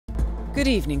Good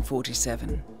evening,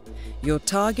 47. Your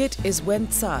target is Wen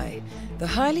Tsai, the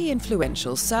highly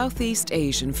influential Southeast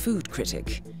Asian food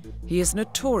critic. He is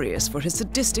notorious for his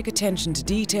sadistic attention to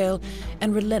detail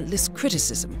and relentless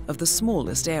criticism of the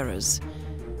smallest errors.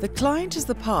 The client is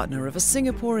the partner of a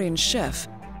Singaporean chef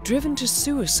driven to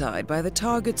suicide by the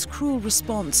target's cruel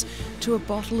response to a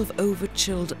bottle of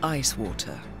over-chilled ice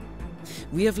water.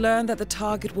 We have learned that the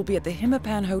target will be at the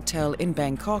Hitman Hotel in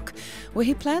Bangkok, where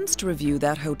he plans to review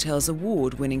that hotel's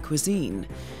award-winning cuisine.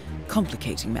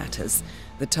 Complicating matters,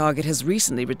 the target has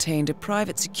recently retained a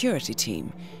private security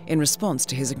team in response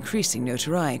to his increasing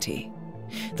notoriety.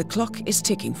 The clock is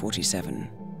ticking, 47.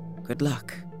 Good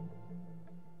luck.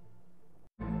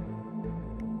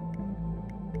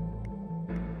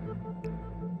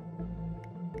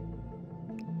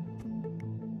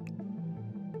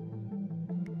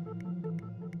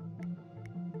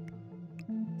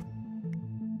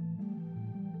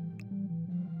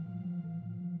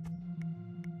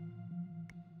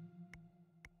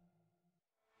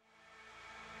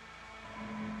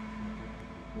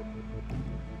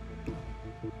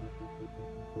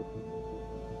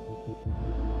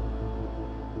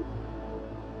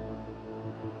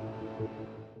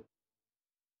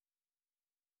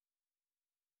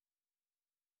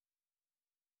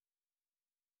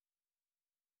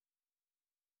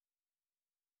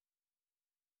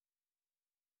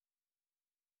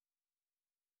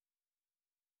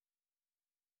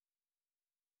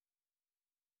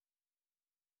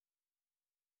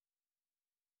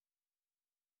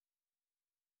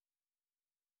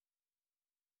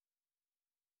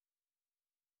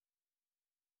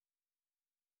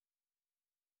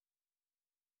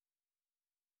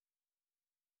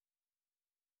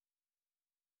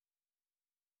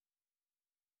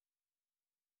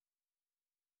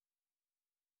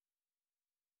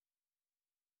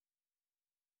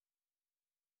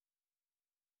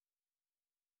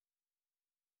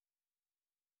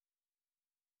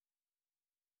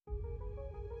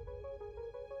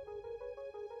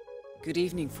 Good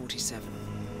evening, 47.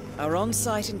 Our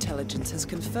on-site intelligence has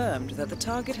confirmed that the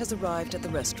target has arrived at the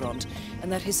restaurant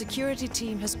and that his security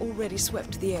team has already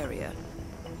swept the area.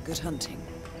 Good hunting.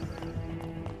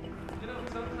 You know,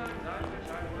 sometimes I wish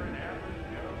I were an average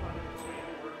Joe on a train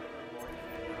working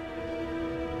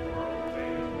for world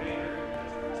famous painter.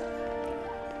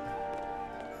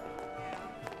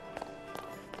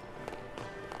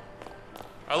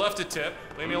 I left a tip.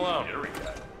 Leave me alone.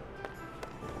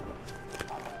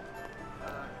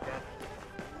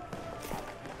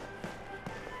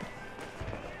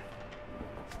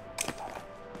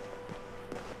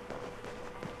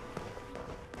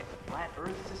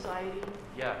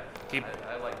 Yeah,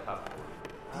 I like popcorn.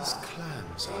 These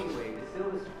clams are...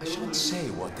 I shouldn't say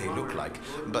what they look like,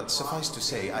 but suffice to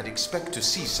say, I'd expect to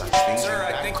see such things Sir,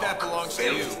 in I think that Bangkok. belongs to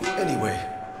you. Anyway,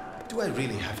 do I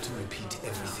really have to repeat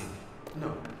everything?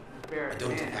 No, I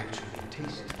don't actually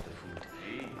taste the food.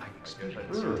 I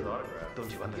experience it.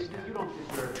 Don't you understand? You don't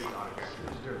deserve his autograph. You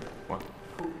deserve it. What?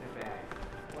 Poop in the bag.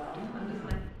 Well, do you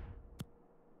understand?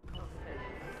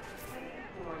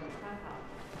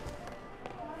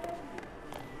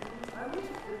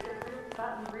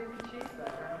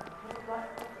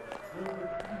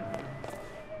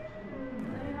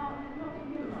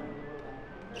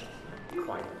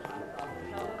 Quite.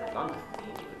 London.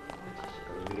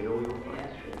 Suppose we get all your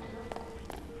friends.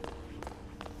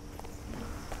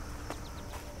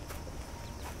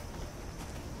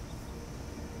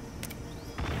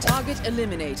 Target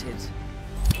eliminated.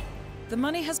 The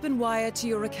money has been wired to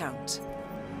your account.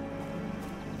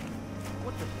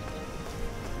 What the...